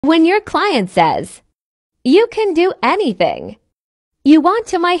When your client says, "You can do anything you want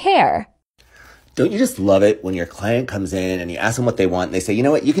to my hair." Don't you just love it when your client comes in and you ask them what they want and they say, you know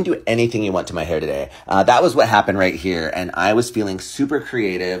what, you can do anything you want to my hair today. That was what happened right here. And I was feeling super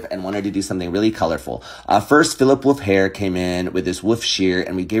creative and wanted to do something really colorful. First, Philip Wolf Hair came in with this wolf shear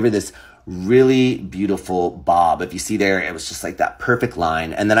and we gave her this really beautiful bob. If you see there, it was just like that perfect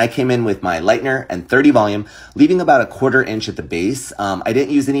line. And then I came in with my lightener and 30 volume, leaving about a 1/4 inch at the base. I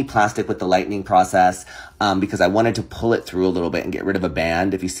didn't use any plastic with the lightening process because I wanted to pull it through a little bit and get rid of a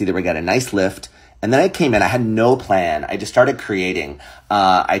band. If you see there, we got a nice lift. And then I came in, I had no plan. I just started creating.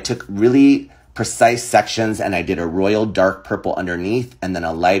 I took really precise sections and I did a royal dark purple underneath and then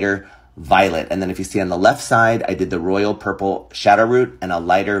a lighter violet. And then if you see on the left side, I did the royal purple shadow root and a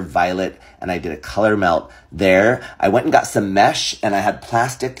lighter violet, and I did a color melt there. I went and got some mesh and I had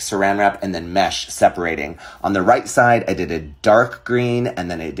plastic saran wrap and then mesh separating. On the right side, I did a dark green and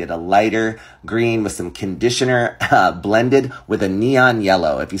then I did a lighter green with some conditioner blended with a neon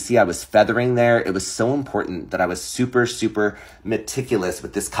yellow. If you see, I was feathering there. It was so important that I was super, super meticulous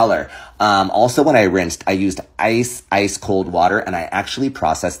with this color. Also, when I rinsed, I used ice cold water, and I actually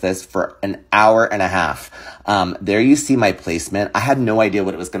processed this for an hour and a half. There you see my placement. I had no idea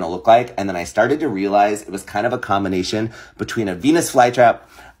what it was going to look like. And then I started to realize it was kind of a combination between a Venus flytrap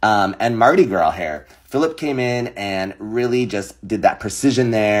and Mardi Gras hair. Philip came in and really just did that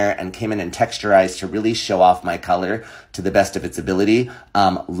precision there and came in and texturized to really show off my color to the best of its ability.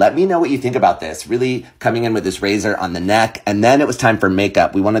 Let me know what you think about this. Really coming in with this razor on the neck. And then it was time for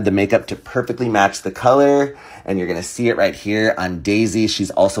makeup. We wanted the makeup to perfectly match the color. And you're going to see it right here on Daisy.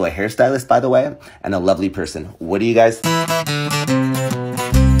 She's also a hairstylist, by the way, and a lovely person. What do you guys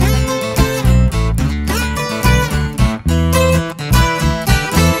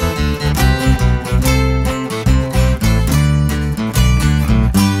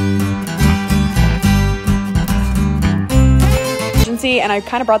and I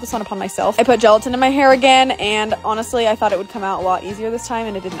kind of brought this one upon myself. I put gelatin in my hair again, and honestly, I thought it would come out a lot easier this time,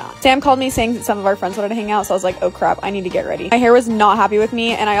 and it did not. Sam called me saying that some of our friends wanted to hang out, so I was like, oh crap, I need to get ready. My hair was not happy with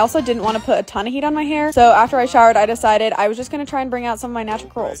me, and I also didn't want to put a ton of heat on my hair, so after I showered, I decided I was just going to try and bring out some of my natural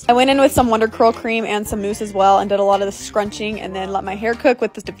curls. I went in with some Wonder Curl cream and some mousse as well, and did a lot of the scrunching, and then let my hair cook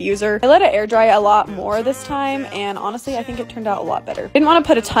with this diffuser. I let it air dry a lot more this time, and honestly, I think it turned out a lot better. Didn't want to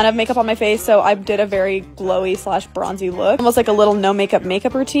put a ton of makeup on my face, so I did a very glowy / bronzy look, almost like a little no makeup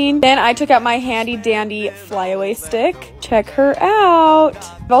routine. Then I took out my handy dandy flyaway stick. Check her out.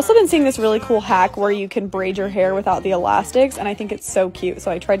 I've also been seeing this really cool hack where you can braid your hair without the elastics, and I think it's so cute, so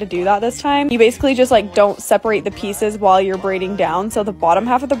I tried to do that this time. You basically just like don't separate the pieces while you're braiding down, so the bottom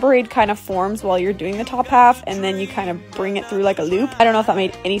half of the braid kind of forms while you're doing the top half, and then you kind of bring it through like a loop. I don't know if that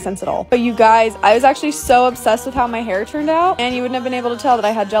made any sense at all. But you guys, I was actually so obsessed with how my hair turned out, and you wouldn't have been able to tell that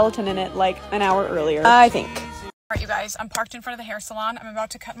I had gelatin in it like an hour earlier, I think. All right, you guys, I'm parked in front of the hair salon. I'm about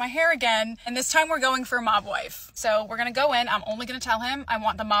to cut my hair again, and this time we're going for Mob Wife. So we're gonna go in. I'm only gonna tell him I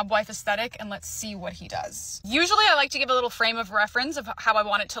want the Mob Wife aesthetic, and let's see what he does. Usually I like to give a little frame of reference of how I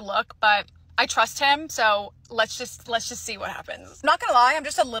want it to look, but I trust him, so let's just see what happens. I'm not gonna lie, I'm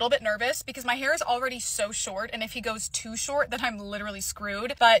just a little bit nervous because my hair is already so short, and if he goes too short, then I'm literally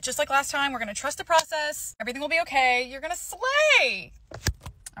screwed. But just like last time, we're gonna trust the process. Everything will be okay. You're gonna slay.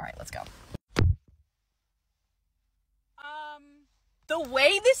 All right, let's go. The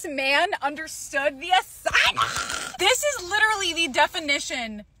way this man understood the assignment. This is literally the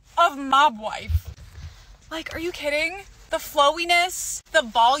definition of Mob Wife. Like, are you kidding? The flowiness, the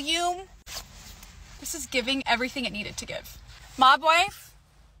volume. This is giving everything it needed to give. Mob Wife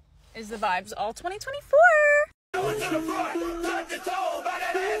is the vibes all 2024. Do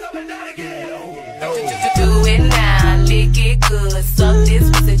it now, lick it good, suck this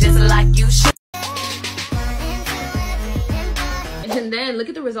pussy just like you should. And then look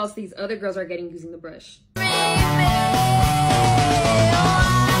at the results these other girls are getting using the brush.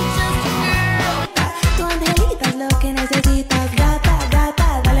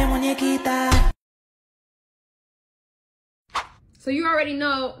 So you already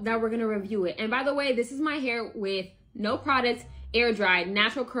know that we're gonna review it. And by the way, this is my hair with no products, air dried,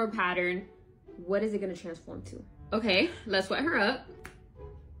 natural curl pattern. What is it gonna transform to? Okay, let's wet her up.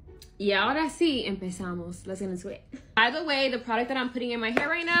 Y ahora sí, empezamos. Let's get into it. By the way, the product that I'm putting in my hair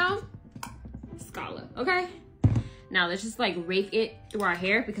right now, Scala, okay? Now let's just like rake it through our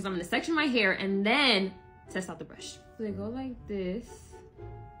hair because I'm gonna section my hair and then test out the brush. So they go like this.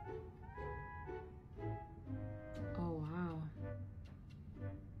 Oh, wow.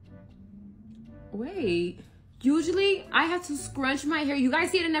 Wait, usually I have to scrunch my hair. You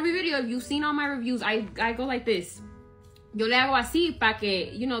guys see it in every video. If you've seen all my reviews, I go like this. Yo le hago así para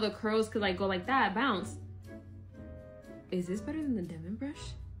que, you know, the curls could like go like that, bounce. Is this better than the Demon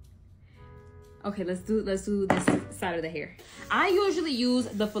brush? Okay, let's do this side of the hair. I usually use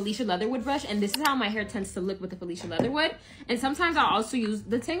the Felicia Leatherwood brush, and this is how my hair tends to look with the Felicia Leatherwood. And sometimes I'll also use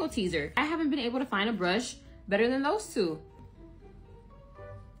the Tangle Teaser. I haven't been able to find a brush better than those two.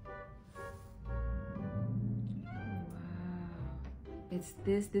 Wow. It's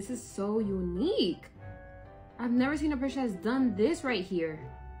this is so unique. I've never seen a brush that's done this right here.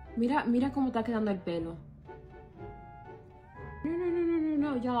 Mira cómo está quedando el pelo.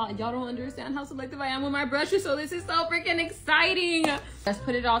 No, y'all don't understand how selective I am with my brushes, so this is so freaking exciting. Let's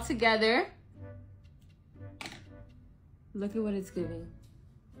put it all together. Look at what it's giving.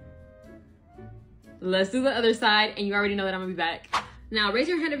 Let's do the other side, and you already know that I'm gonna be back. Now, raise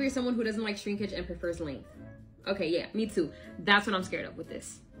your hand if you're someone who doesn't like shrinkage and prefers length. Okay, yeah, me too. That's what I'm scared of with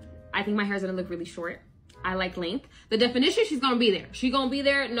this. I think my hair's gonna look really short. I like length. The definition, she's gonna be there. She's gonna be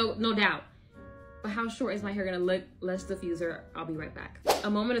there, no doubt. But how short is my hair gonna look? Let's diffuse her. I'll be right back. A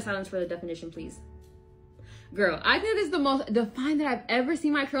moment of silence for the definition, please. Girl, I think this is the most defined that I've ever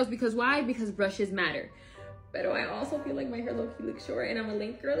seen my curls. Because why? Because brushes matter. But I also feel like my hair low-key looks short and I'm a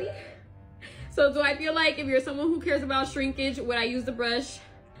length girly. So do I feel like if you're someone who cares about shrinkage, would I use the brush?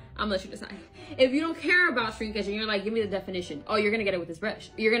 I'm gonna let you decide. If you don't care about shrinkage and you're like, give me the definition. Oh, you're gonna get it with this brush.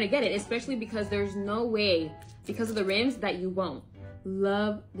 You're gonna get it, especially because there's no way, because of the rims, that you won't.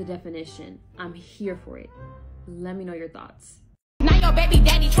 Love the definition. I'm here for it. Let me know your thoughts. Now your baby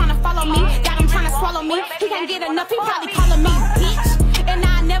daddy tryna follow me. Got him tryna swallow me. He can't get enough, he probably calling me bitch. And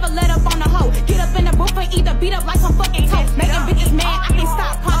I never let up on a hoe. Get up in the booth and either beat up like some fucking toast. Making bitches mad, I can't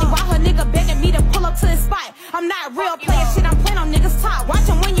stop. Probably while her nigga begging me to pull up to his spot. I'm not real player shit, I'm playing on niggas top. Watch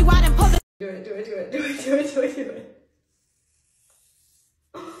him when you out in public. Do it.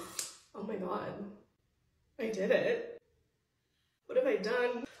 Oh my god. I did it. What have I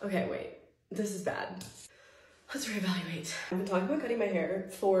done? Okay, wait. This is bad. Let's reevaluate. I've been talking about cutting my hair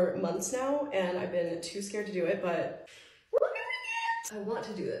for months now, and I've been too scared to do it, but we're doing it! I want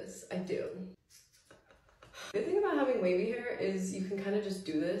to do this. I do. The good thing about having wavy hair is you can kind of just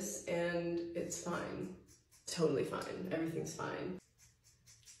do this, and it's fine. Totally fine. Everything's fine.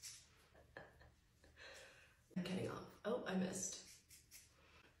 I'm getting off. Oh, I missed.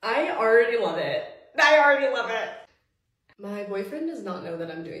 I already love it. My boyfriend does not know that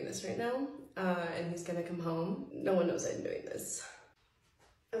I'm doing this right now, and he's gonna come home. No one knows I'm doing this.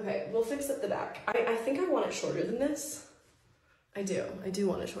 Okay, we'll fix up the back. I think I want it shorter than this. I do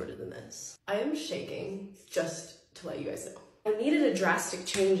want it shorter than this. I am shaking, just to let you guys know. I needed a drastic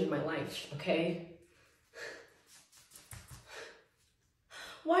change in my life, okay?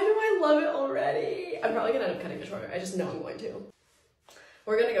 Why do I love it already? I'm probably gonna end up cutting it shorter. I just know I'm going to.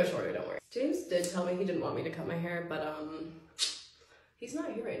 We're gonna go shorter, don't worry. James did tell me he didn't want me to cut my hair, but he's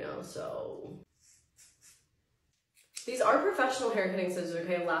not here right now, so. These are professional hair cutting scissors,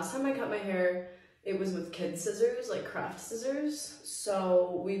 okay? Last time I cut my hair, it was with kid scissors, like craft scissors.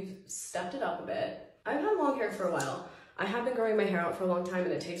 So we've stepped it up a bit. I've had long hair for a while. I have been growing my hair out for a long time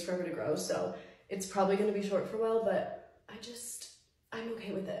and it takes forever to grow, so it's probably gonna be short for a while, but I'm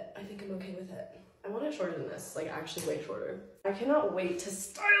okay with it. I think I'm okay with it. I want it shorter than this, like actually way shorter. I cannot wait to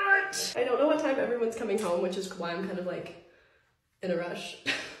style it. I don't know what time everyone's coming home, which is why I'm kind of like in a rush.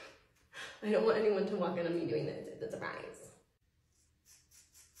 I don't want anyone to walk in on me doing this. It's a surprise.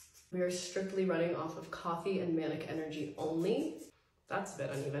 We are strictly running off of coffee and manic energy only. That's a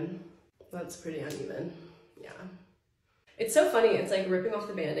bit uneven. That's pretty uneven, yeah. It's so funny, it's like ripping off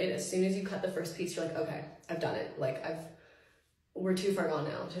the Band-Aid. As soon as you cut the first piece, you're like, okay, I've done it. Like we're too far gone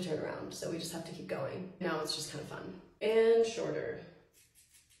now to turn around, so we just have to keep going. Now it's just kind of fun. And shorter.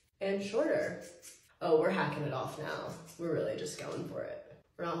 And shorter. Oh, we're hacking it off now. We're really just going for it.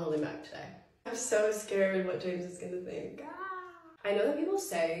 We're not holding back today. I'm so scared what James is gonna think. I know that people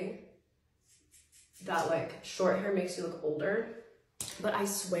say that like short hair makes you look older, but I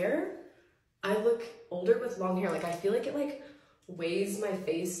swear I look older with long hair. Like I feel like it like weighs my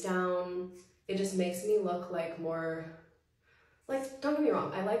face down. It just makes me look like more, like, don't get me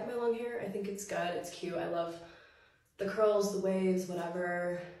wrong, I like my long hair. I think it's good, it's cute. I love the curls, the waves,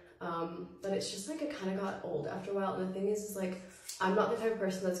 whatever. But it's just like it kind of got old after a while. And the thing is like, I'm not the type of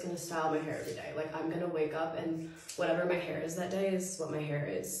person that's gonna style my hair every day. Like I'm gonna wake up and whatever my hair is that day is what my hair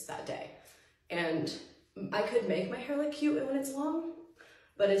is that day. And I could make my hair look cute when it's long,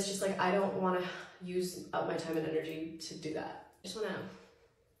 but it's just like, I don't wanna use up my time and energy to do that. I just wanna,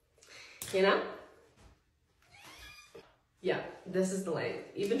 you know? Yeah, this is the length.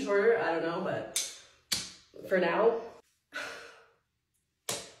 Even shorter, I don't know, but for now,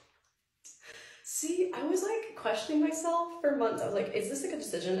 See, I was like questioning myself for months. I was like, is this a good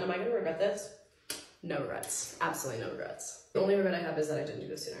decision? Am I gonna regret this? No regrets. Absolutely no regrets. The only regret I have is that I didn't do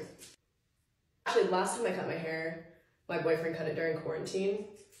this sooner. Actually, last time I cut my hair, my boyfriend cut it during quarantine,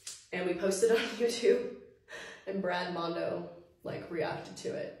 and we posted it on YouTube, and Brad Mondo like reacted to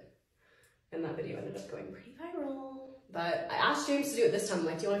it, and that video ended up going pretty viral. But I asked James to do it this time. I'm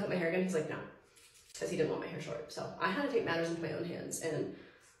like, do you want to cut my hair again? He's like, no, because he didn't want my hair short. So I had to take matters into my own hands, and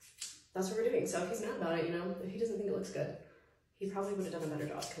that's what we're doing. So if he's mad about it, you know, if he doesn't think it looks good, he probably would have done a better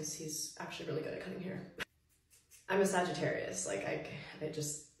job because he's actually really good at cutting hair. I'm a Sagittarius. Like, I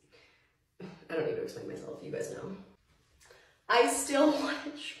don't need to explain myself. You guys know. I still want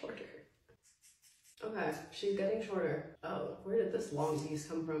it shorter. Okay, she's getting shorter. Oh, where did this long piece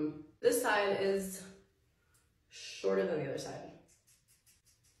come from? This side is shorter than the other side.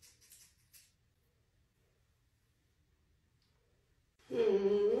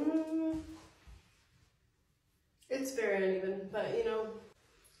 It's very uneven, but you know,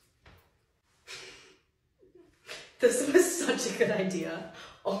 this was such a good idea.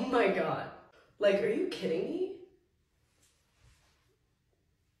 Oh my god. Like, are you kidding me?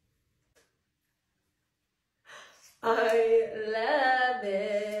 I love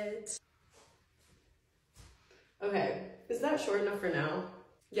it. Okay, is that short enough for now?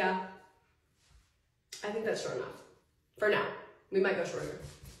 Yeah, I think that's short enough. For now. We might go shorter.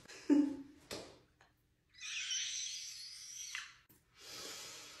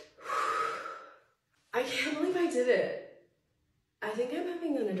 I can't believe I did it. I think I'm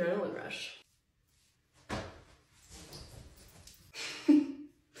having an adrenaline rush.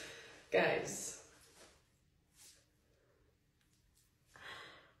 Guys.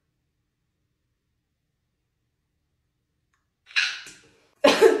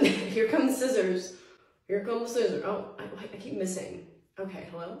 Here come the scissors. Here come the scissors. Oh, I keep missing. Okay,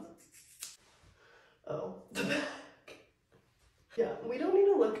 hello? Oh, the back. Yeah, we don't need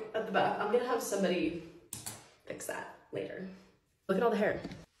to look at the back. I'm gonna have somebody fix that later. Look at all the hair.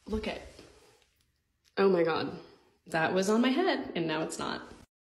 Look at. Oh my god. That was on my head, and now it's not.